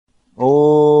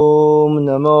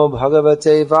Namo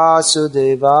Bhagavate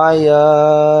Vasudevaya.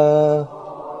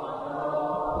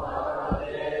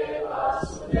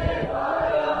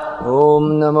 Om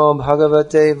Namo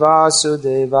Bhagavate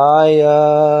Vasudevaya.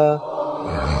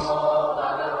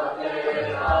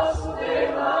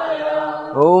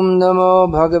 Om Namo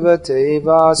Bhagavate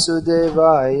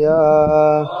Vasudevaya.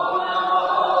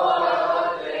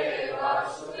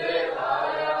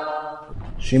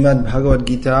 Srimad Bhagavad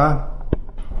Gita,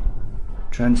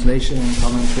 translation and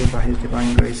commentary by His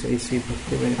Divine Grace A.C.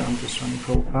 Bhaktivedanta Swami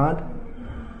Prabhupada.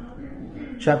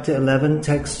 Chapter 11,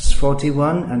 texts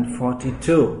 41 and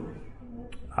 42.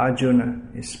 Arjuna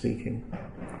is speaking.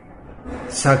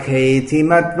 Sakheti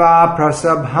matva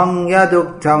prasabhang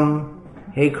yaduktam.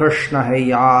 Hey Krishna, hey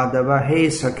Yadava, hey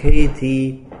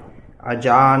Sakheti.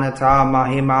 Ajanata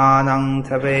mahimanang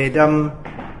tavedam.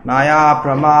 Maya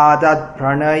pramadat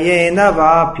pranayena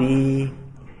vapi.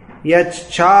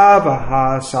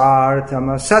 Yachchavaha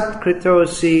sartama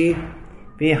satkritosi.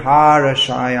 Vihara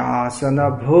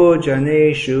shayasana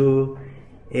bhojaneshu.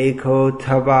 Eko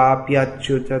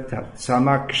tavapyachuta tat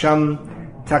samaksham.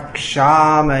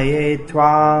 Takshamaye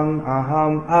tvam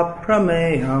aham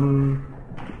aprameham.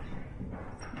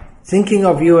 Thinking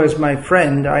of you as my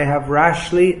friend, I have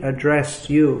rashly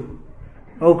addressed you.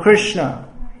 O Krishna,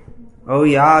 O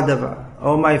Yadava,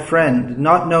 O my friend,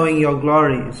 not knowing your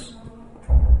glories,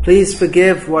 please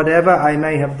forgive whatever I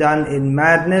may have done in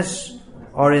madness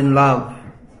or in love.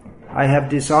 I have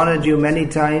dishonored you many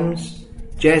times,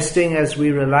 jesting as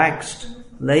we relaxed,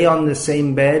 lay on the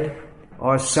same bed,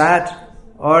 or sat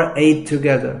or ate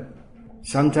together,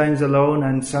 sometimes alone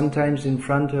and sometimes in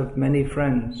front of many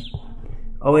friends.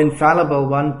 O infallible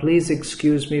one, please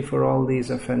excuse me for all these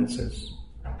offenses.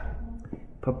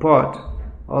 Purport.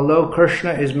 Although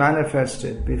Krishna is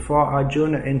manifested before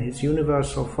Arjuna in his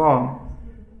universal form,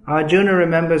 Arjuna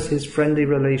remembers his friendly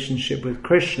relationship with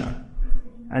Krishna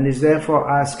and is therefore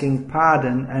asking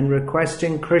pardon and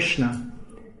requesting Krishna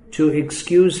to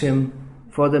excuse him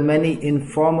for the many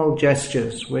informal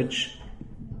gestures which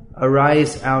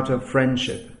arise out of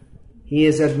friendship. He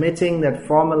is admitting that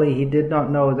formerly he did not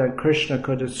know that Krishna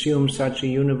could assume such a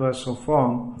universal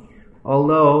form,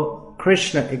 although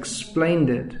Krishna explained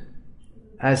it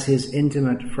as his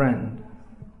intimate friend.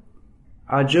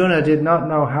 Arjuna did not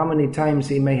know how many times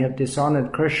he may have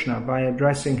dishonored Krishna by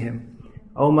addressing him,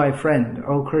 O my friend,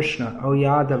 O Krishna, O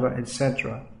Yadava,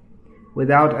 etc.,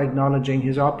 without acknowledging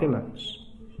his opulence.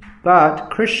 But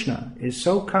Krishna is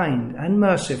so kind and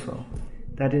merciful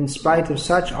that in spite of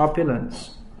such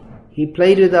opulence, he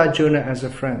played with Arjuna as a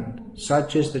friend.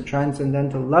 Such is the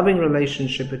transcendental loving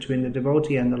relationship between the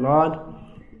devotee and the Lord.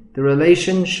 The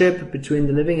relationship between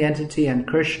the living entity and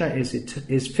Krishna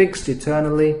is fixed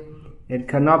eternally. It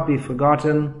cannot be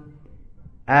forgotten,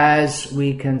 as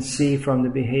we can see from the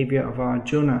behavior of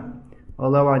Arjuna.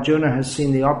 Although Arjuna has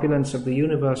seen the opulence of the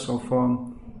universal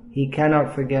form, he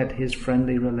cannot forget his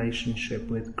friendly relationship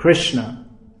with Krishna.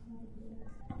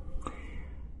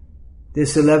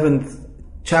 This 11th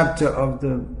chapter of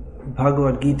the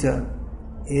Bhagavad Gita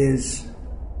is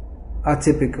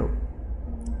atypical.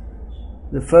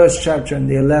 The first chapter and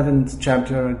the 11th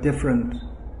chapter are different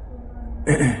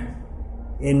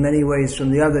in many ways from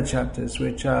the other chapters,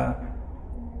 which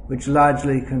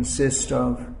largely consist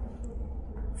of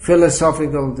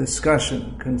philosophical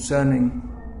discussion concerning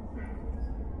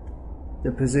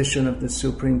the position of the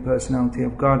Supreme Personality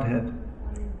of Godhead.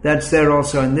 That's there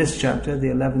also in this chapter, the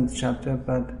 11th chapter,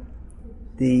 but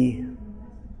the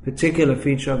particular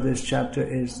feature of this chapter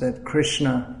is that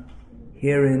Krishna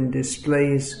herein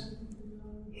displays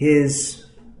his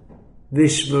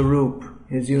Vishvarup,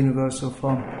 his universal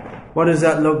form. What does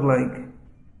that look like?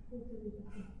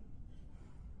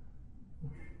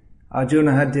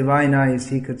 Arjuna had divine eyes,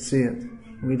 he could see it.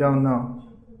 We don't know.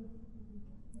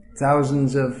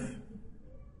 Thousands of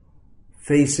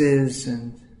faces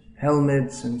and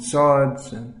helmets and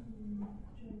swords and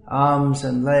arms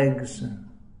and legs and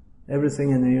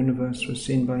everything in the universe was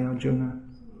seen by Arjuna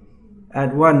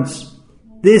at once.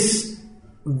 This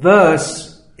verse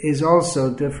is also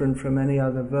different from any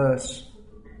other verse.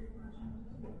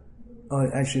 Oh,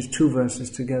 actually it's two verses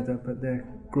together, but they're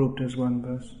grouped as one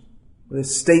verse.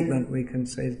 This statement, we can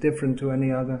say, is different to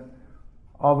any other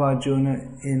of Arjuna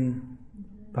in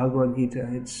Bhagavad Gita.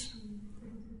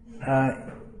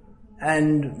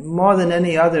 And more than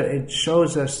any other, it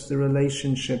shows us the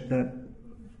relationship that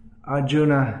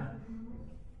Arjuna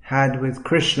had with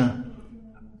Krishna.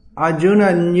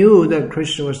 Arjuna knew that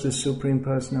Krishna was the Supreme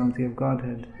Personality of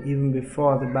Godhead even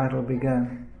before the battle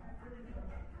began.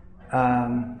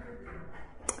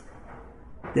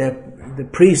 The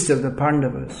priest of the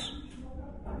Pandavas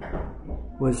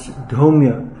was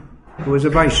Dhaumya, who was a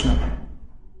Vaishnava.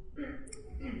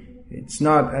 It's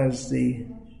not as the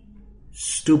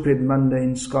stupid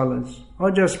mundane scholars, or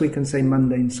just we can say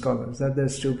mundane scholars, that they're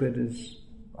stupid is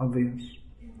obvious.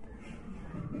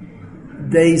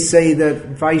 They say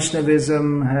that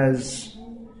Vaishnavism has,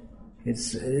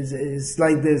 it's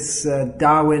like this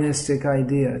Darwinistic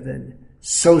idea that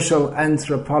social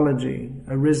anthropology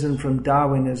arisen from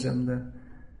Darwinism.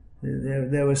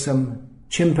 There were some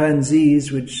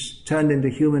chimpanzees which turned into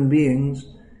human beings,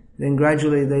 then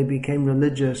gradually they became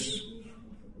religious,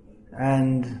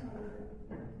 and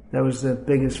that was the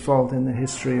biggest fault in the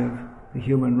history of the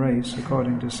human race,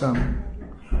 according to some.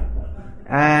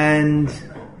 And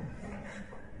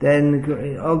then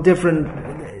all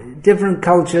different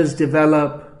cultures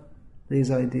develop these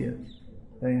ideas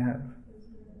they have.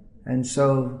 And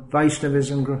so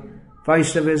Vaishnavism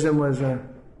was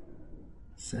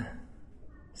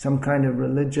some kind of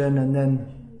religion, and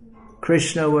then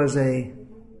Krishna was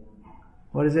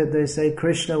what is it they say?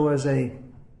 Krishna was a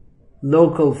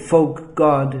local folk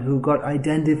god who got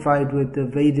identified with the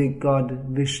Vedic god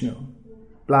Vishnu.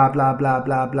 Blah, blah, blah,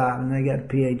 blah, blah. And they get a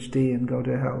PhD and go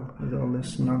to hell with all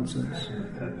this nonsense.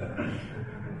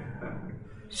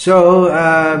 So,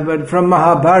 but from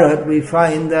Mahabharata we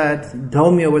find that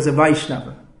Dhaumya was a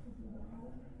Vaishnava.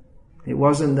 It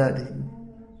wasn't that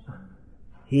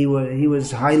he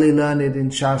was highly learned in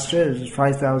Shastra. It was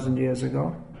 5,000 years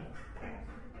ago.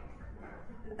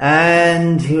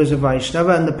 And he was a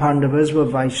Vaishnava, and the Pandavas were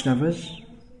Vaishnavas.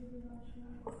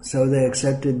 So they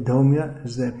accepted Dhaumya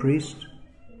as their priest.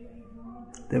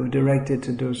 They were directed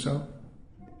to do so.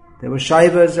 There were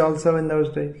Shaivas also in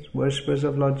those days, worshippers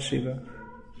of Lord Shiva.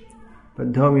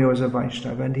 But Dhaumya was a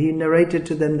Vaishnava, and he narrated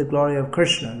to them the glory of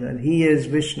Krishna, that he is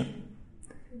Vishnu.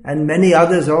 And many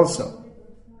others also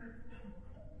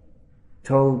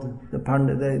told the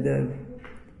Pandavas,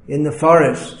 in the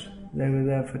forest, they were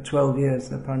there for 12 years,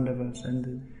 the Pandavas,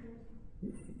 and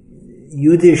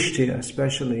Yudhishthira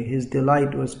especially, his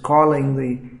delight was calling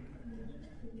the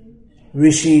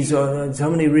rishis, or so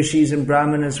many rishis and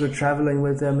brahmanas were traveling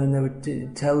with them, and they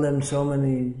would tell them so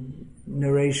many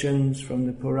narrations from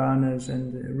the Puranas,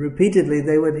 and repeatedly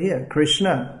they would hear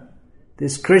Krishna.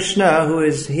 This Krishna who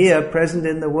is here present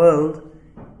in the world,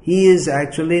 he is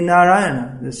actually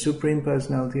Narayana, the Supreme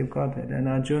Personality of Godhead. And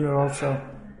Arjuna also,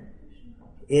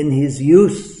 in his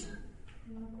youth,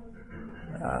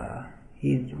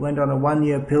 he went on a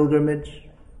 1-year pilgrimage,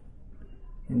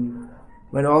 and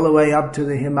went all the way up to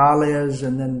the Himalayas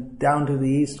and then down to the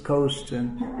east coast,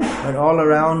 and went all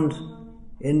around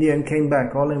India and came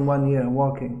back, all in 1 year,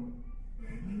 walking.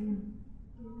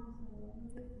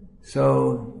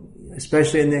 So,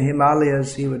 especially in the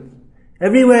Himalayas,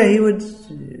 everywhere he would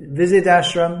visit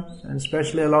ashrams, and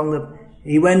especially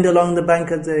he went along the bank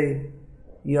of the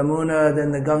Yamuna,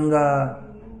 then the Ganga,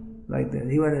 like that.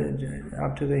 He went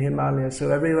up to the Himalayas.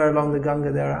 So everywhere along the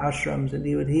Ganga there are ashrams, and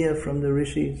he would hear from the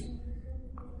rishis.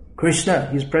 Krishna,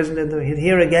 he's present he'd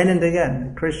hear again and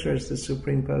again. Krishna is the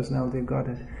Supreme Personality of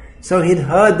Godhead. So he'd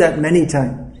heard that many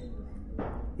times.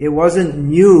 It wasn't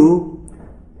new,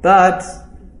 but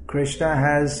Krishna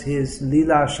has his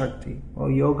Leela Shakti,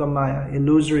 or Yoga Maya,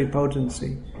 illusory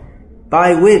potency,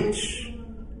 by which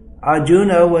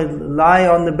Arjuna would lie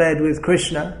on the bed with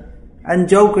Krishna and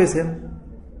joke with him.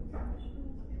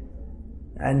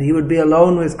 And he would be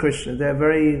alone with Krishna. They're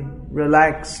very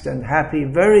relaxed and happy,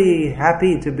 very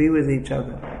happy to be with each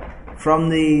other. From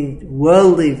the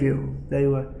worldly view,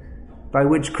 by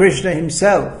which Krishna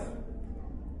himself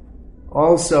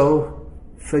also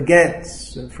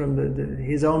forgets, from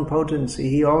his own potency,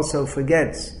 he also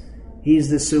forgets he's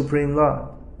the Supreme Lord.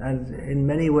 And in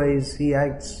many ways he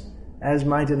acts as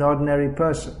might an ordinary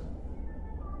person.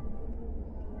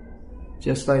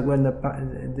 Just like when the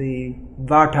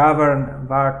Vartavana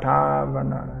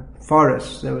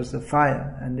forest, there was the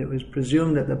fire, and it was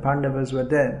presumed that the Pandavas were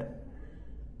dead.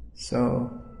 So,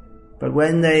 but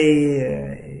when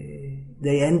they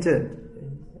entered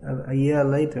a year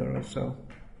later or so,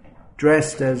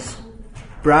 dressed as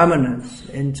brahmanas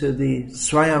into the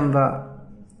Swayamvar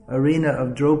arena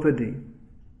of Draupadi,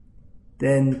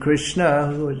 then Krishna,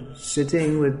 who was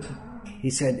sitting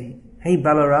he said, "Hey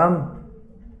Balaram,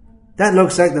 that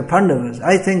looks like the Pandavas.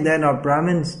 I think they're not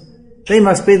Brahmins. They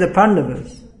must be the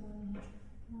Pandavas."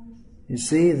 You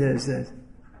see, there's that.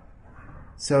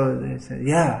 So they said,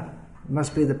 yeah, it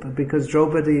must be because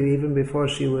Draupadi, even before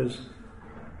she was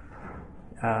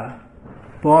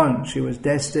born, she was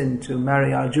destined to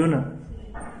marry Arjuna.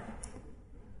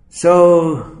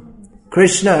 So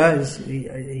Krishna,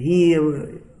 he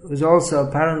was also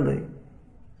apparently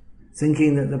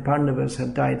thinking that the Pandavas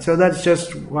had died. So that's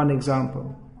just one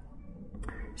example.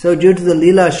 So due to the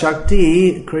Leela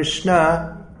Shakti,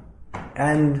 Krishna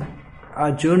and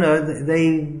Arjuna,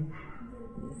 they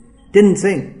didn't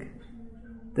think.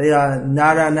 They are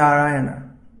Nara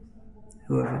Narayana,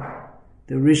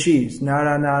 the rishis,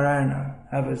 Nara Narayana,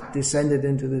 have descended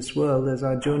into this world as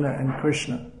Arjuna and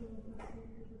Krishna.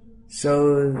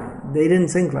 So they didn't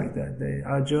think like that.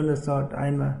 Arjuna thought,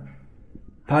 I'm a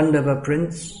Pandava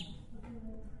prince,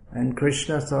 and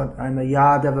Krishna thought, I'm a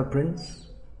Yadava prince,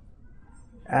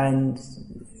 and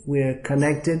we're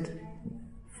connected.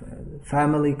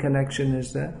 Family connection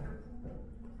is there,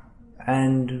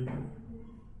 and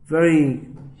very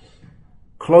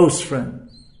close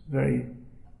friends.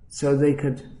 So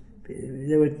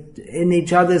they were in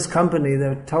each other's company. They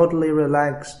were totally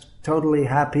relaxed, totally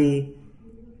happy,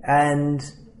 and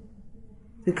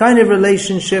the kind of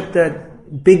relationship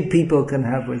that big people can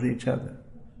have with each other,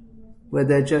 where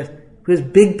they're just, because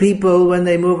big people, when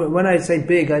they move, when I say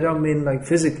big, I don't mean like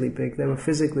physically big. They were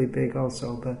physically big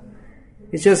also, but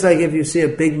it's just like if you see a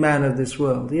big man of this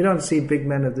world. You don't see big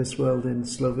men of this world in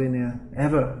Slovenia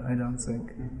ever, I don't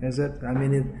think. Is it? I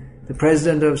mean, the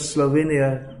president of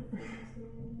Slovenia,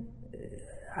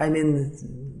 I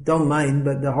mean, don't mind,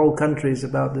 but the whole country is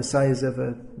about the size of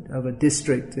a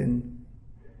district in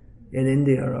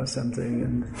India or something.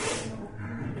 And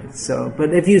so,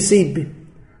 but if you see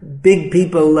big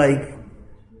people like,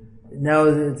 now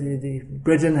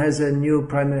Britain has a new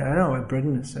prime minister. I don't know why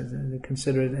Britain is. They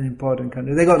consider it an important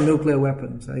country. They got nuclear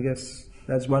weapons. I guess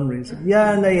that's one reason.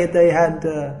 Yeah, and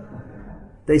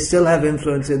they still have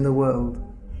influence in the world,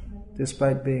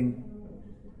 despite being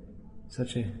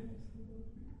such a.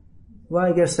 Well,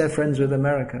 I guess they're friends with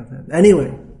America.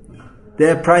 Anyway,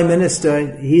 their prime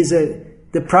minister.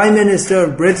 The prime minister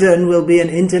of Britain will be an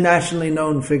internationally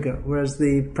known figure, whereas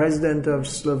the president of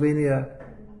Slovenia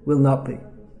will not be.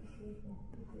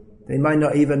 They might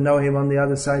not even know him on the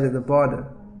other side of the border.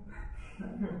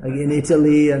 Like in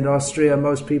Italy and Austria,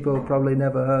 most people probably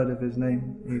never heard of his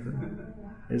name even,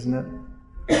 isn't it?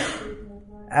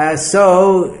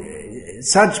 So,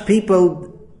 such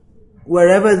people,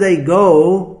 wherever they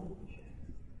go,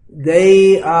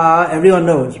 they are, everyone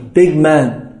knows, big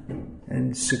man,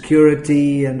 and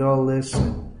security and all this.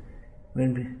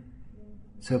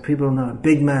 So people know,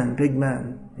 big man,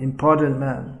 important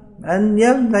man. And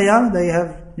yeah, they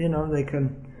have, they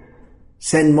can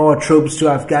send more troops to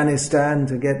Afghanistan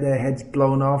to get their heads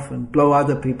blown off and blow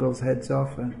other people's heads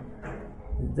off. And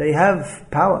they have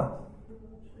power.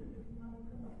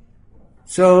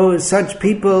 So such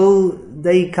people,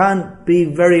 they can't be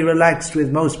very relaxed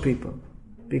with most people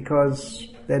because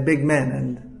they're big men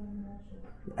and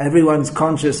everyone's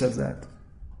conscious of that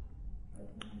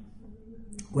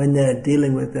when they're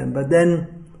dealing with them. But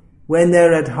then when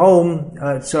they're at home,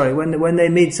 when they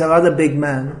meet some other big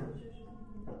man,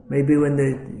 maybe when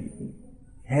the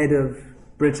head of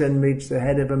Britain meets the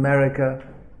head of America,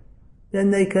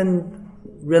 then they can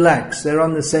relax. They're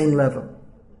on the same level.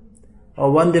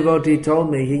 Or one devotee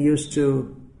told me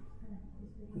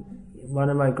one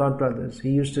of my godbrothers, he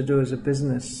used to do as a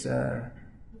business,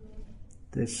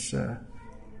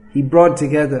 he brought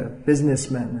together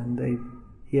businessmen and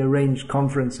he arranged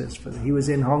conferences for them. He was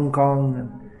in Hong Kong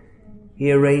and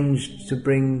he arranged to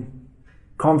bring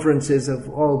conferences of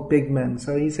all big men.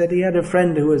 So he said he had a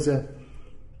friend who was a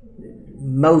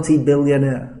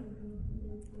multi-billionaire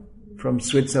from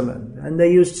Switzerland. And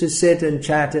they used to sit and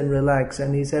chat and relax.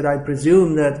 And he said, I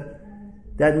presume that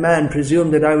man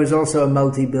presumed that I was also a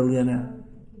multi-billionaire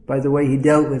by the way he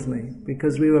dealt with me,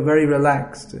 because we were very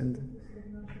relaxed.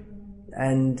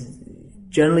 And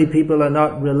generally people are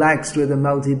not relaxed with a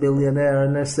multi-billionaire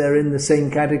unless they're in the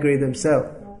same category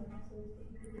themselves.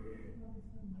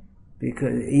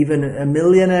 Because even a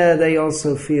millionaire, they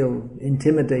also feel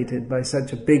intimidated by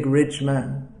such a big, rich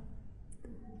man.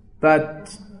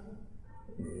 But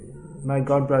my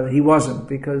godbrother, he wasn't,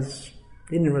 because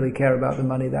he didn't really care about the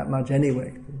money that much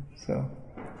anyway. So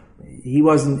he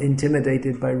wasn't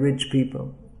intimidated by rich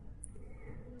people.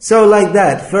 So like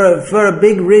that, for a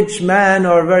big, rich man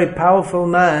or a very powerful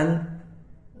man,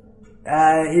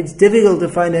 it's difficult to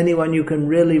find anyone you can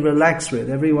really relax with.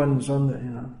 Everyone's on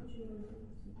the,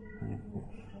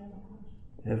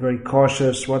 they're very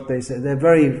cautious what they say. They're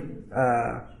very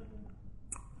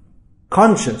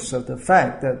conscious of the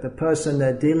fact that the person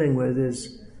they're dealing with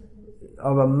is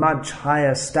of a much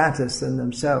higher status than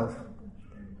themselves.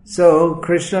 So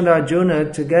Krishna and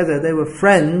Arjuna together, they were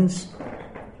friends,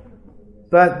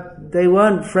 but they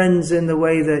weren't friends in the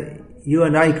way that you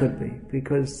and I could be,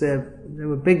 because they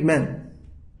were big men,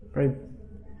 very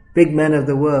big men of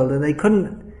the world, and they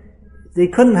couldn't. they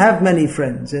couldn't have many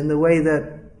friends in the way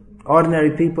that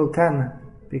ordinary people can,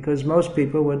 because most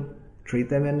people would treat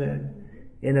them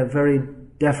in a very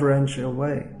deferential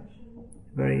way,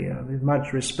 very with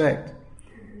much respect.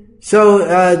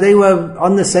 So they were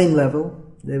on the same level,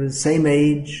 they were the same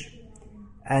age,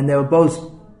 and they were both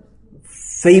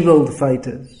fabled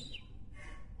fighters.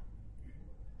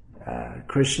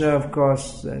 Krishna, of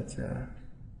course, that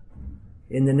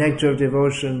in the Nectar of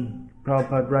Devotion,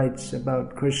 Prabhupada writes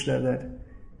about Krishna that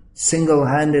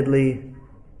single-handedly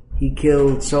he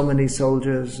killed so many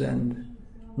soldiers, and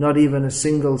not even a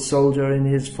single soldier in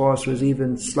his force was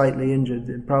even slightly injured.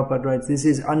 And Prabhupada writes, this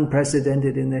is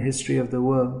unprecedented in the history of the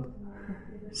world.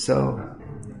 So,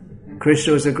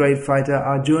 Krishna was a great fighter,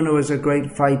 Arjuna was a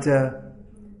great fighter,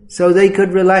 so they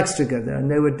could relax together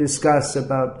and they would discuss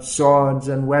about swords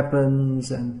and weapons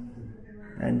and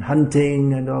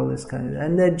hunting and all this kind of,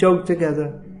 and they'd joke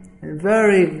together. And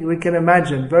we can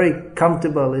imagine, very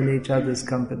comfortable in each other's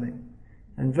company.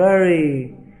 And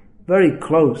very, very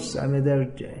close. I mean, they're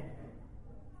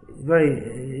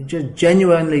very, just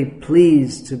genuinely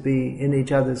pleased to be in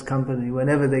each other's company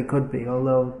whenever they could be,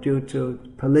 although due to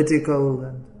political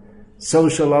and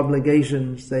social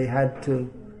obligations, they had to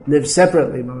live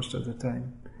separately most of the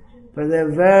time. But they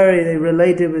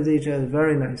related with each other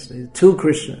very nicely. Two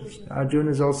Krishnas.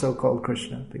 Arjuna is also called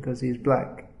Krishna because he's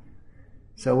black.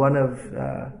 So one of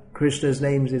Krishna's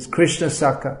names is Krishna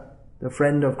Sakha, the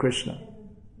friend of Krishna.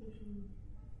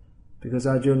 Because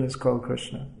Arjuna is called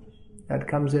Krishna. That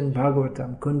comes in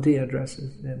Bhagavatam. Kunti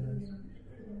addresses him as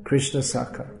Krishna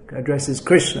Sakha. Addresses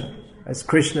Krishna as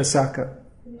Krishna Sakha.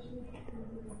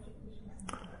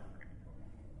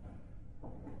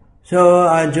 So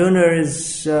Arjuna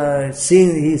is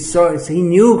he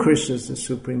knew Krishna is the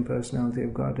Supreme Personality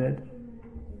of Godhead.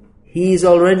 He's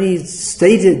already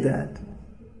stated that.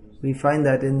 We find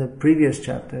that in the previous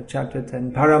chapter, chapter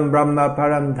 10. Param Brahma,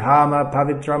 Param Dhama,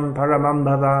 Pavitram, Paramam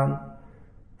Bhavan,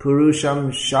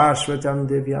 Purusham, Shashvatam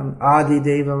Divyam, Adi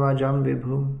Devam Ajam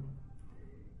Vibhum.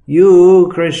 You,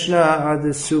 Krishna, are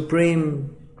the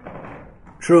Supreme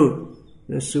Truth,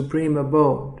 the Supreme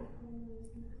Abode,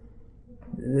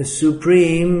 the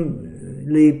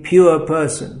supremely pure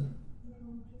person.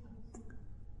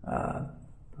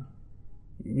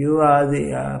 You are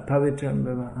the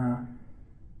Pavitram,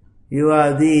 you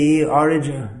are the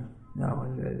origin. No,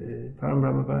 Param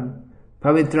Brahma,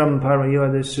 Pavitram Param. You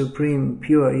are the supreme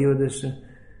pure. You are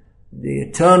the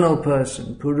eternal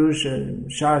person, Purusha,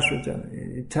 Shashvata,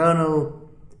 eternal,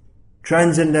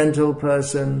 transcendental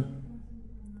person.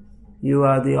 You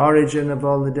are the origin of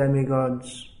all the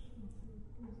demigods.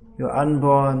 You're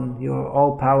unborn, you're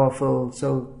all-powerful.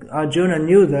 So Arjuna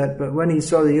knew that, but when he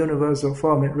saw the universal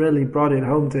form, it really brought it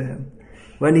home to him.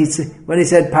 When he said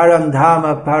Param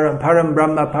Dhamma, Param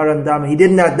Brahma, Param Dhamma, he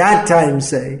didn't at that time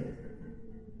say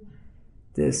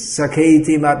this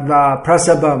Saketi Matva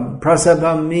Prasabam.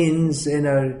 Prasabam means in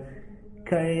a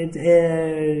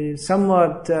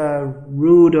somewhat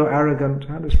rude or arrogant,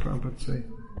 how does Prabhupada say?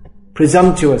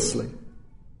 Presumptuously.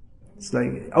 It's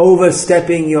like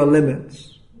overstepping your limits.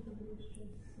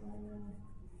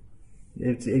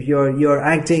 If you're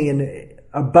acting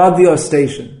above your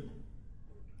station,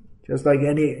 just like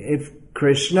if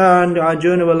Krishna and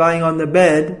Arjuna were lying on the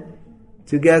bed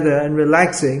together and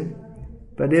relaxing,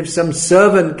 but if some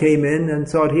servant came in and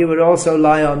thought he would also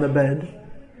lie on the bed,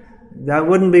 that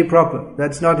wouldn't be proper.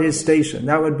 That's not his station.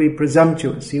 That would be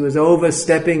presumptuous. He was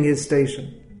overstepping his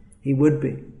station. He would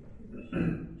be.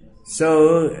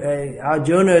 So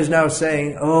Arjuna is now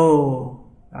saying, oh,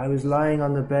 I was lying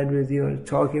on the bed with you,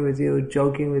 talking with you,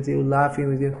 joking with you, laughing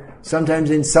with you,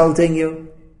 sometimes insulting you.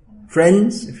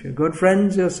 Friends, if you're good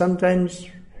friends, you're sometimes,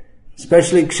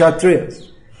 especially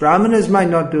Kshatriyas. Brahmanas might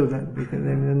not do that, because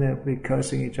then they'll be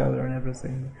cursing each other and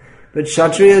everything. But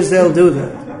Kshatriyas, they'll do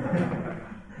that.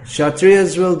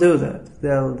 Kshatriyas will do that.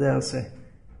 They'll say,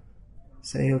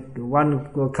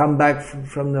 one will come back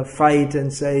from the fight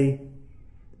and say,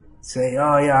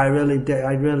 oh yeah, I really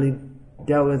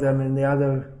dealt with them, and the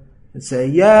other would say,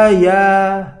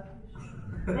 yeah.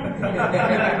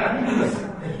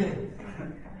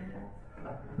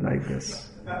 Like this.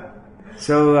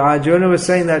 So Arjuna was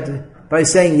saying that by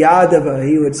saying Yadava,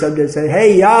 he would sometimes say,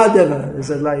 hey Yadava.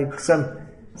 It's like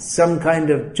some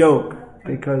kind of joke,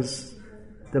 because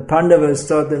the Pandavas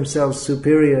thought themselves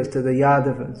superior to the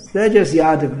Yadavas. They're just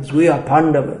Yadavas, we are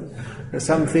Pandavas.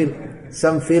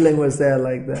 Some feeling was there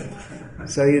like that.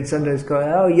 So you'd sometimes go,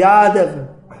 oh, Yadav,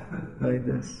 like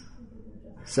this.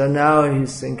 So now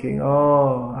he's thinking,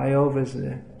 oh, I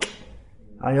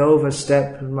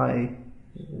overstepped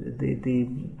the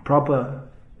proper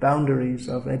boundaries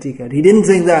of etiquette. He didn't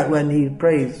think that when he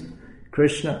praised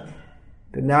Krishna.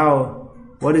 But now,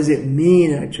 what does it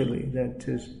mean actually, that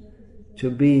to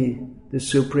be the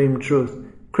supreme truth?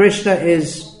 Krishna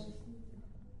is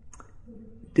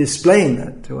displaying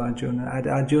that to Arjuna at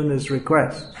Arjuna's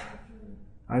request.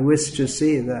 I wish to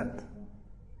see that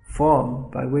form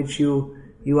by which you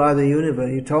are the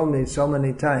universe. You told me so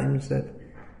many times that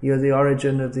you're the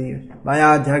origin of the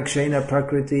Maya Dhakshena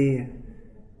Prakriti.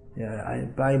 Yeah,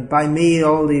 by me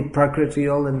all the Prakriti,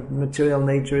 all the material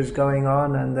nature is going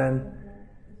on, and then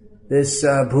this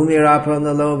Bhumirapa and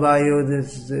the low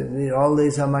Vayu, all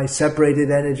these are my separated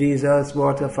energies, earth,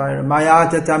 water, fire. Maya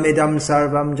tatamidam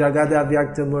sarvam jagada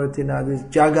vyakta murtina. This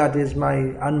jagat is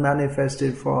my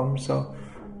unmanifested form. So,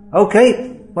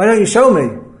 okay, why don't you show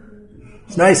me?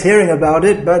 It's nice hearing about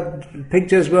it, but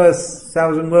picture's worth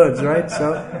 1,000 words, right?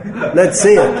 So, let's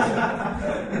see it.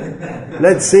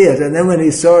 Let's see it. And then when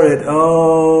he saw it,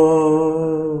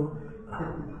 oh,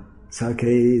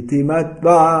 Saketi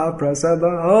matva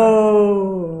prasada,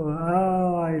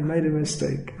 I made a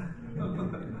mistake.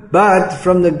 But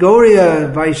from the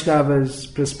Gauriya Vaishnava's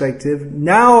perspective,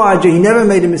 now Arjuna, he never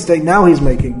made a mistake, now he's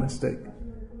making a mistake.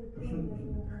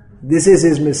 This is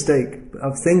his mistake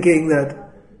of thinking that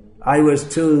I was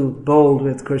too bold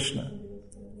with Krishna.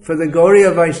 For the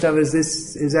Gauriya Vaishnavas,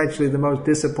 this is actually the most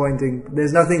disappointing.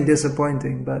 There's nothing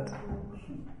disappointing, but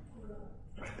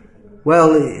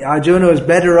well, Arjuna was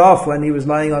better off when he was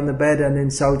lying on the bed and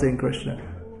insulting Krishna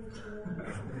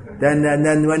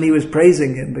than when he was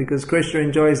praising him, because Krishna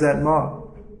enjoys that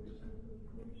more.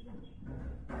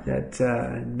 That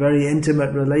very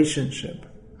intimate relationship.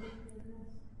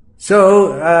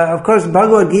 So, of course,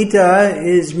 Bhagavad Gita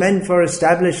is meant for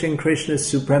establishing Krishna's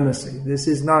supremacy. This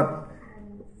is not...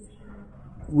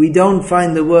 We don't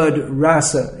find the word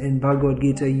rasa in Bhagavad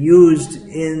Gita used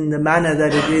in the manner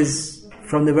that it is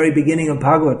from the very beginning of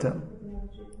Bhagavatam.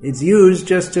 It's used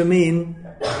just to mean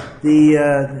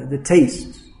the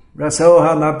taste.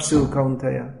 Rasoham apsu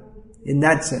kaunteya. In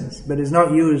that sense. But it's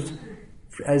not used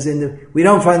as in the... We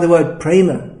don't find the word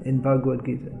prema in Bhagavad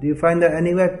Gita. Do you find that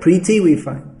anywhere? Priti we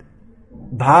find.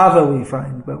 Bhava we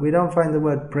find, but we don't find the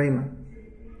word prema.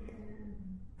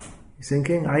 You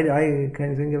thinking? I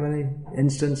can't think of any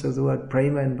instance of the word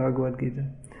prema in Bhagavad Gita.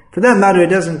 For that matter, it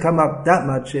doesn't come up that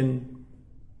much in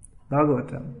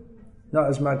Bhagavatam. Not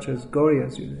as much as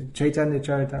Gauriya's. Chaitanya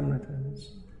Charitamrita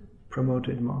is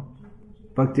promoted more.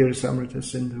 Bhakti Rasamrita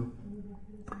Sindhu.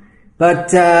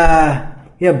 But,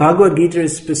 Bhagavad Gita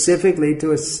is specifically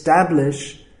to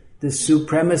establish the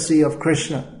supremacy of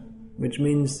Krishna, which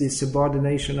means the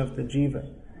subordination of the jiva.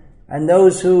 And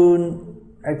those who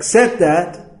accept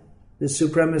that, the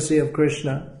supremacy of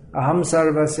Krishna, aham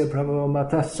sarvasya prabhavo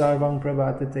matah sarvam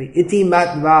prabhatate iti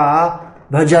matva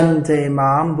bhajante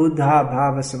mam buddha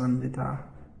bhava samandita.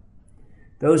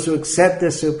 Those who accept the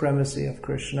supremacy of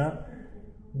Krishna,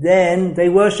 then they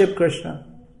worship Krishna.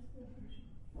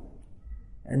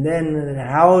 And then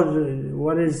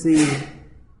what is the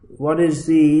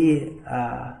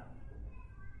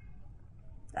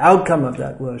outcome of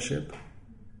that worship?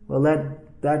 Well,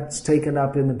 that's taken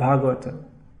up in the Bhagavatam.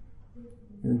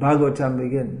 And Bhagavatam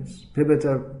begins.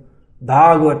 Pibata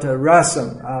Bhagavata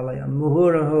rasam alayam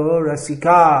muhuraho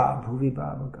rasika bhuvi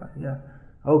bhavaka. Yeah.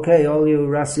 Okay, all you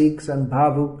rasiks and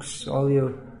bhavuks, all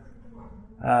you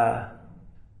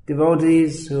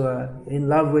devotees who are in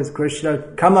love with Krishna,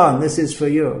 come on, this is for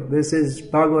you. This is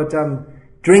Bhagavatam.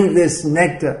 Drink this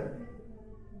nectar.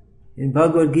 In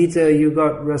Bhagavad Gita, you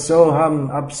got rasoham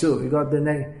apsu. You got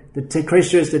the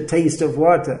Krishna is the taste of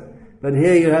water. But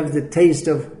here you have the taste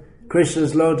of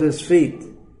Krishna's lotus feet,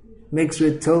 mixed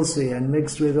with tulsi and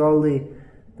mixed with all the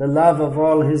love of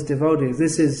all his devotees.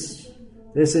 This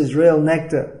is real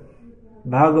nectar.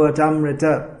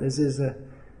 Bhagavatamrita. This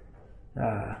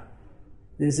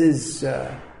is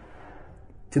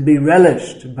to be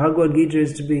relished. Bhagavad Gita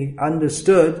is to be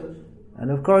understood, and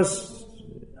of course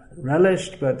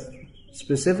relished, but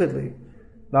specifically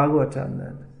Bhagavatam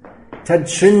then. Tad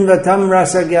shrinvatam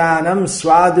rasagyanam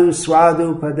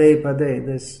swadu pade pade.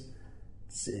 This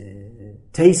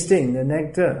tasting the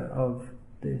nectar of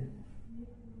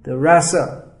the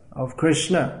rasa of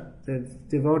Krishna. The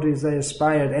devotees, they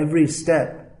aspire at every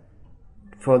step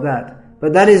for that.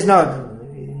 But that is not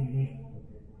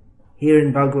here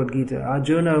in Bhagavad Gita.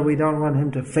 Arjuna, we don't want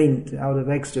him to faint out of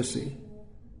ecstasy.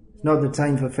 It's not the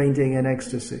time for fainting in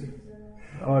ecstasy,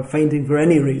 or fainting for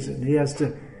any reason. He has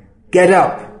to get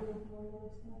up.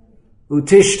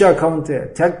 Utishta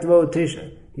kaunteya, taktva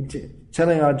utisha.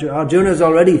 Telling Arjuna's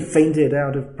already fainted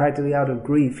practically out of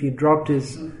grief. He dropped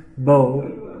his bow.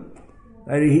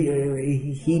 He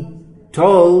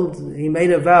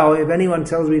made a vow, if anyone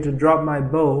tells me to drop my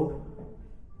bow,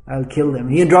 I'll kill them.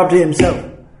 He dropped it himself.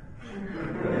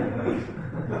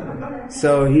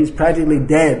 So he's practically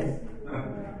dead.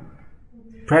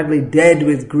 Practically dead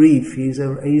with grief. He's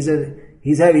having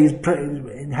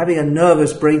a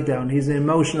nervous breakdown. He's an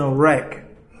emotional wreck.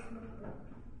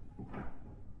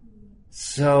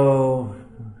 So,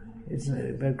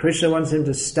 but Krishna wants him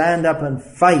to stand up and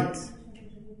fight.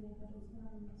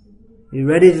 You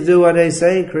ready to do what I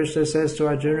say? Krishna says to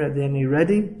Arjuna at the end, you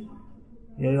ready?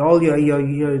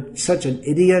 You're such an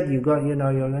idiot.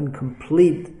 You're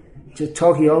incomplete. Just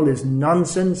talking all this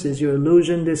nonsense. Is your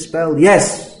illusion dispelled?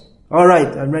 Yes. All right.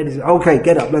 I'm ready. Okay,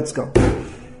 get up. Let's go.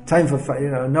 Time for fight.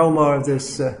 No more of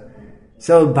this.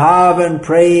 So bhav and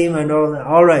prem and all that.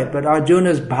 All right. But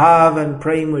Arjuna's bhav and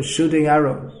prem was shooting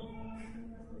arrows,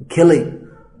 killing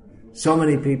so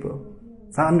many people,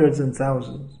 hundreds and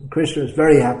thousands. And Krishna was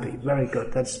very happy. Very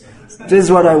good. This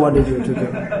is what I wanted you to do.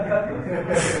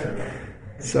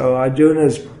 So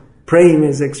Arjuna's prem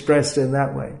is expressed in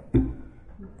that way.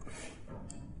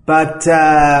 But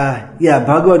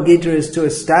Bhagavad Gita is to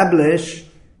establish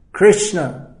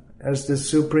Krishna as the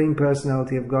Supreme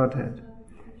Personality of Godhead.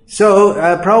 So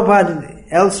Prabhupada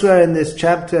elsewhere in this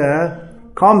chapter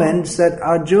comments that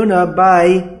Arjuna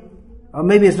or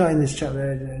maybe it's not in this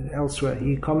chapter, elsewhere,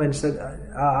 he comments that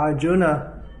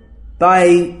Arjuna,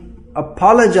 by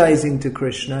apologizing to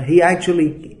Krishna,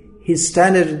 his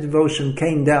standard of devotion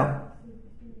came down.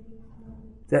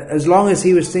 That as long as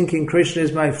he was thinking Krishna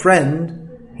is my friend,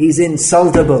 he's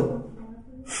insultable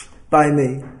by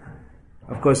me.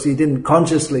 Of course, he didn't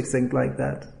consciously think like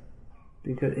that,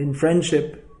 because in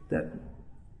friendship, that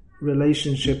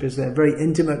relationship is a very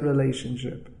intimate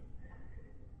relationship.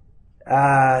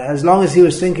 As long as he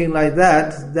was thinking like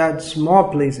that, that's more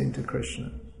pleasing to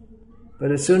Krishna.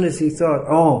 But as soon as he thought,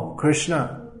 oh,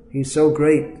 Krishna, he's so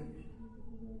great,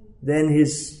 then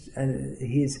his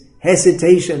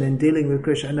hesitation in dealing with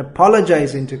Krishna and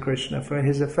apologizing to Krishna for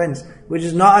his offense, which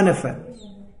is not an offense.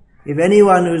 If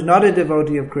anyone who's not a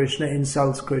devotee of Krishna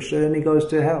insults Krishna, then he goes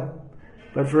to hell.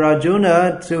 But for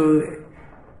Arjuna to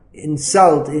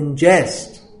insult in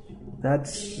jest,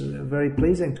 that's very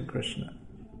pleasing to Krishna.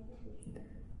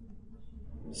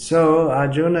 So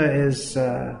Arjuna is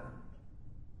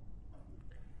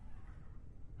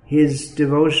his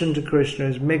devotion to Krishna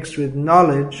is mixed with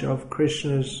knowledge of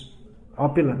Krishna's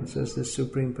opulence as the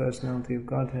Supreme Personality of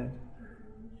Godhead.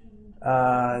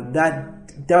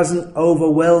 That doesn't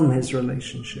overwhelm his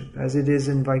relationship, as it is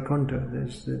in Vaikuntha.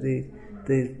 There's the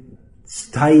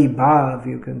sthai bhav,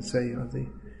 you can say, or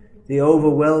the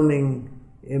overwhelming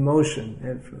emotion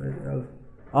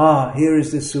of here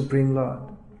is the Supreme Lord.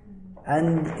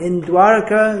 And in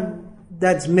Dwaraka,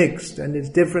 that's mixed, and it's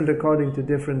different according to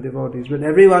different devotees. But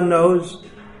everyone knows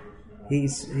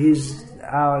he's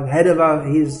our head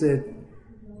he's the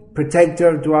protector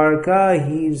of Dwaraka,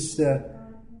 he's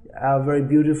our very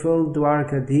beautiful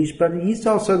Dwarkadhish, but he's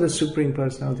also the Supreme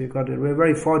Personality of Godhead. We're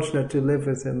very fortunate to live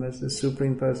with him as the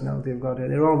Supreme Personality of Godhead.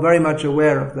 They're all very much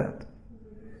aware of that.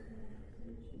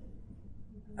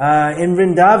 In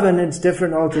Vrindavan, it's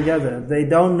different altogether. They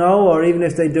don't know, or even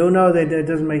if they do know, it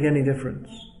doesn't make any difference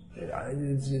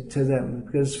to them.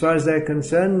 Because as far as they're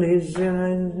concerned, he's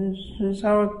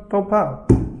our Gopal.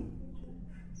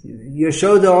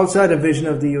 Yashoda also had a vision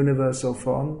of the universal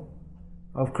form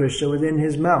of Krishna within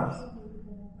his mouth.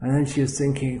 And then she was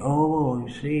thinking, oh,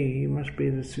 you see, he must be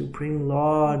the Supreme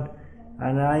Lord,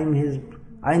 and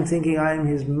I'm thinking I'm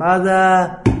his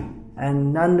mother,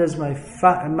 and Nanda's my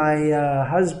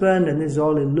husband, and this is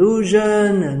all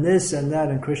illusion, and this and that.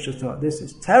 And Krishna thought, this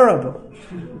is terrible.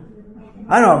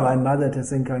 I don't want my mother to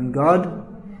think I'm God.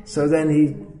 So then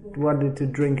he wanted to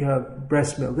drink her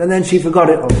breast milk. And then she forgot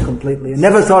it all completely and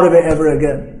never thought of it ever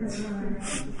again.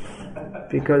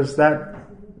 Because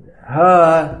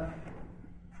her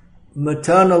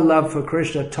maternal love for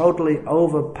Krishna totally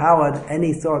overpowered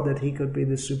any thought that he could be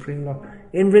the Supreme Lord.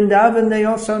 In Vrindavan, they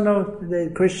also know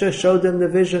that Krishna showed them the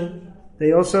vision.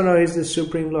 They also know he's the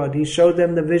Supreme Lord. He showed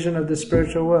them the vision of the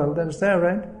spiritual world. That's there,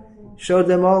 right? Showed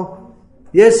them all.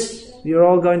 Yes, you're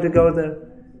all going to go there.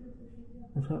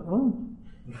 I thought, oh,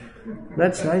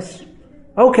 that's nice.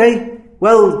 Okay,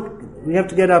 well, we have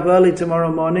to get up early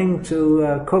tomorrow morning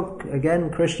to cook again.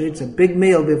 Krishna eats a big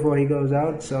meal before he goes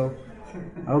out, so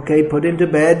okay, put him to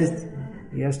bed.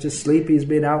 He has to sleep. He's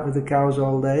been out with the cows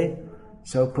all day.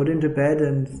 So put him to bed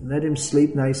and let him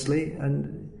sleep nicely.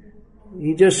 And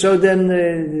he just showed them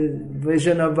the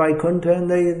vision of Vaikuntha, and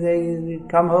they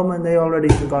come home and they already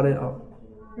forgot it all.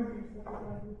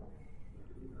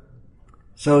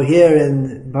 So here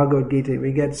in Bhagavad Gita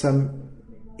we get some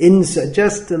insight,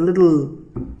 just a little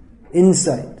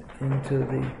insight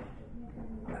into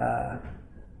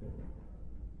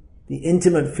the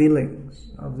intimate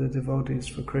feelings of the devotees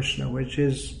for Krishna, which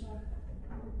is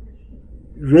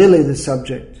really the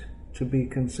subject to be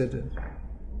considered.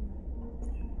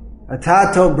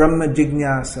 Atato Brahma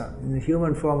Jignasa. In the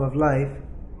human form of life,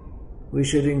 we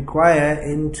should inquire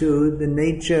into the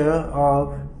nature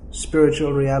of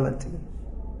spiritual reality.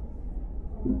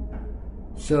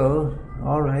 So,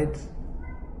 alright,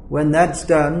 when that's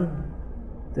done,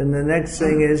 then the next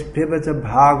thing is Pibata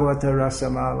Bhagavata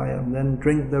Rasamalayam, then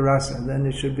drink the rasa, then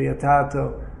it should be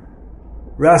Atato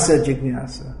Rasa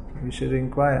Jignasa. We should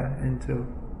inquire into,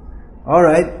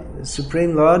 alright, the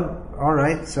Supreme Lord,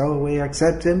 alright, so we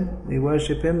accept Him, we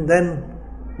worship Him, then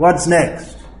what's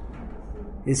next?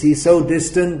 Is He so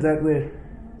distant that we're,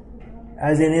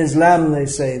 as in Islam they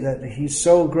say, that He's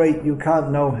so great you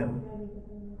can't know Him.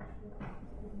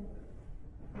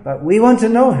 But we want to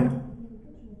know Him.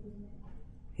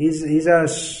 He's our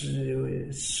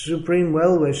supreme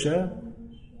well-wisher,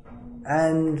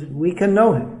 and we can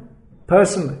know Him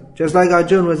personally. Just like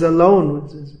Arjuna was alone.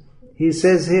 He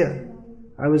says here,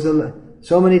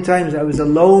 so many times I was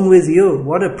alone with you.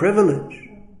 What a privilege.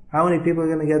 How many people are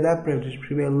going to get that privilege?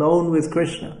 To be alone with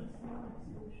Krishna.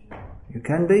 You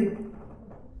can be.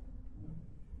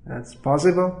 That's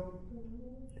possible.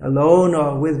 Alone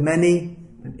or with many,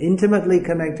 but intimately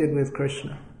connected with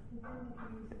Krishna.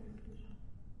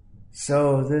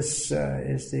 So this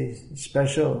is the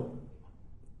special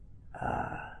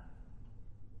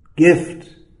gift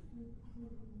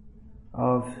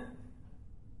of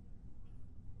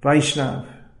Vaishnav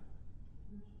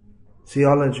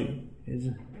theology.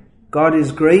 God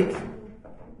is great,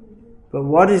 but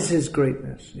what is His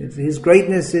greatness? His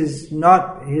greatness is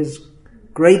not His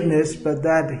greatness, but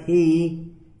that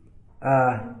He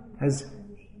has...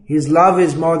 His love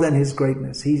is more than His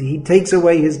greatness. He takes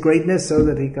away His greatness so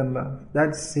that He can love.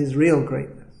 That's His real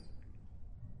greatness.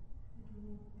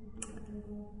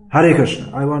 Hare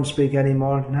Krishna. I won't speak any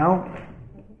more now.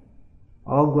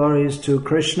 All glory is to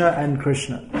Krishna and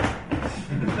Krishna.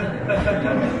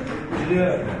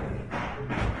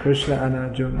 Krishna and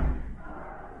Arjuna.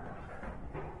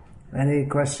 Any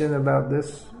question about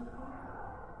this?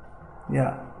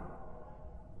 Yeah.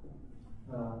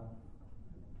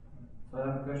 I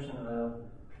have a question.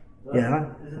 Yeah.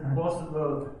 Is it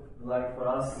possible, like for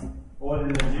us,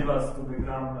 ordinary jivas to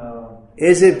become...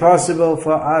 Is it possible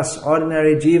for us,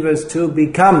 ordinary jivas, to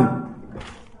become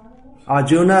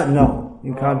Arjuna? No,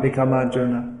 you can't become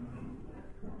Arjuna.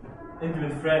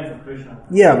 Intimate friends of Krishna?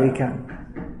 Yeah, we can.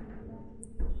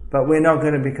 But we're not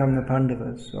going to become the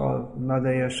Pandavas or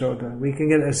Mother Yashoda. We can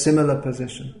get a similar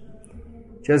position.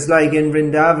 Just like in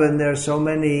Vrindavan, there are so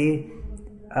many...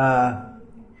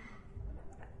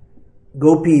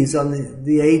 gopis on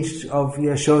the age of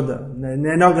Yashoda.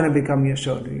 They're not going to become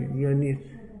Yashoda.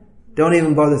 Don't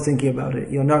even bother thinking about it.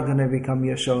 You're not going to become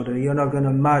Yashoda. You're not going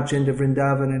to march into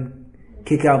Vrindavan and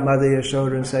kick out Mother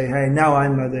Yashoda and say, hey, now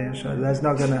I'm Mother Yashoda. That's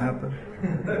not going to happen.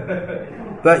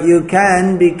 But you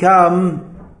can become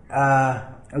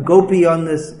a gopi on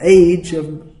this age of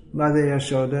Mother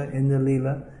Yashoda in the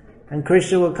Leela, and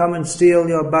Krishna will come and steal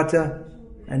your butter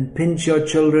and pinch your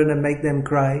children and make them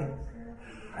cry.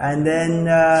 And then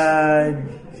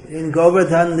in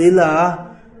Govardhan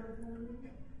Lila,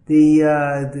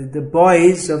 the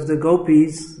boys of the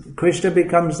gopis, Krishna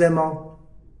becomes them all.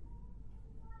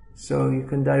 So you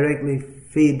can directly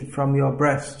feed from your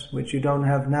breast, which you don't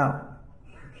have now.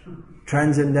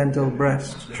 Transcendental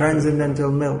breast,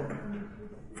 transcendental milk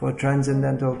for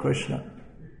transcendental Krishna.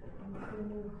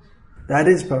 That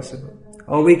is possible.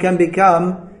 Or we can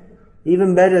become...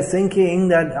 Even better, thinking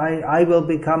that I will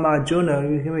become Arjuna,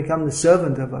 you can become the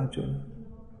servant of Arjuna.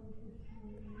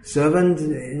 Servant,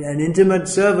 an intimate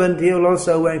servant, he will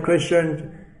also, when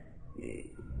Krishna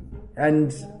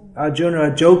and Arjuna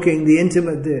are joking,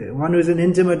 the one who's an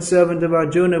intimate servant of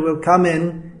Arjuna will come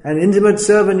in, an intimate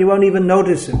servant, you won't even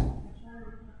notice him.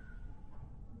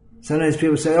 Sometimes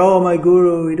people say, oh, my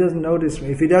guru, he doesn't notice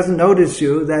me. If he doesn't notice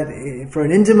you, that for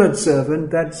an intimate servant,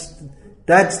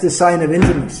 that's the sign of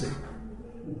intimacy.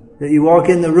 That you walk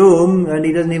in the room and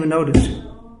he doesn't even notice you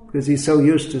because he's so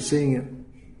used to seeing you.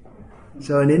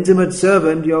 So an intimate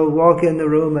servant, you'll walk in the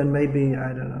room and maybe, I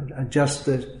don't know, adjust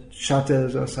the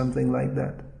shutters or something like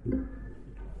that.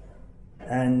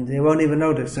 And they won't even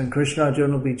notice. And Krishna and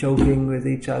Arjuna will be joking with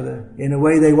each other in a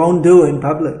way they won't do in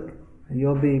public. And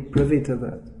you'll be privy to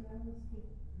that.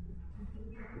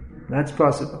 That's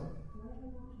possible.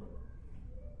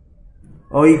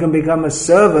 Or you can become a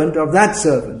servant of that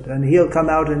servant, and he'll come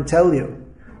out and tell you.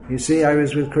 You see, I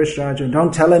was with Krishna and Arjuna.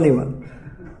 Don't tell anyone.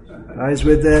 I was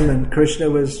with them, and Krishna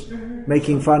was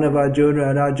making fun of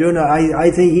Arjuna. And Arjuna,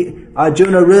 I think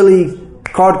Arjuna really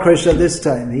caught Krishna this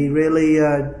time. He really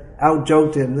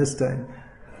out-joked him this time.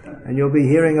 And you'll be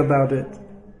hearing about it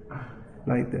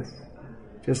like this.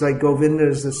 Just like Govinda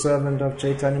is the servant of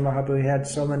Chaitanya Mahaprabhu, he had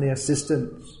so many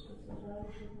assistants.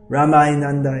 Ramai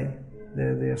Nandai,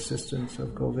 they're the assistants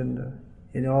of Govinda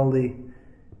in all the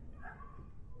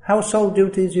household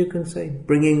duties, you can say.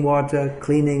 Bringing water,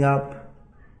 cleaning up,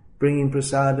 bringing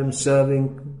prasadam,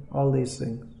 serving, all these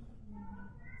things.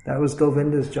 That was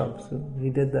Govinda's job, so he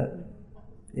did that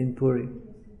in Puri.